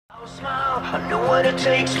I know what it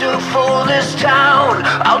takes to fool this town.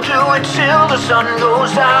 I'll do it till the sun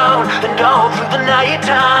goes down and all through the night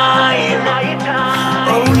time.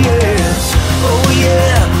 Oh yeah, oh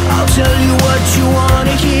yeah. I'll tell you what you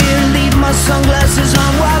wanna hear. Leave my song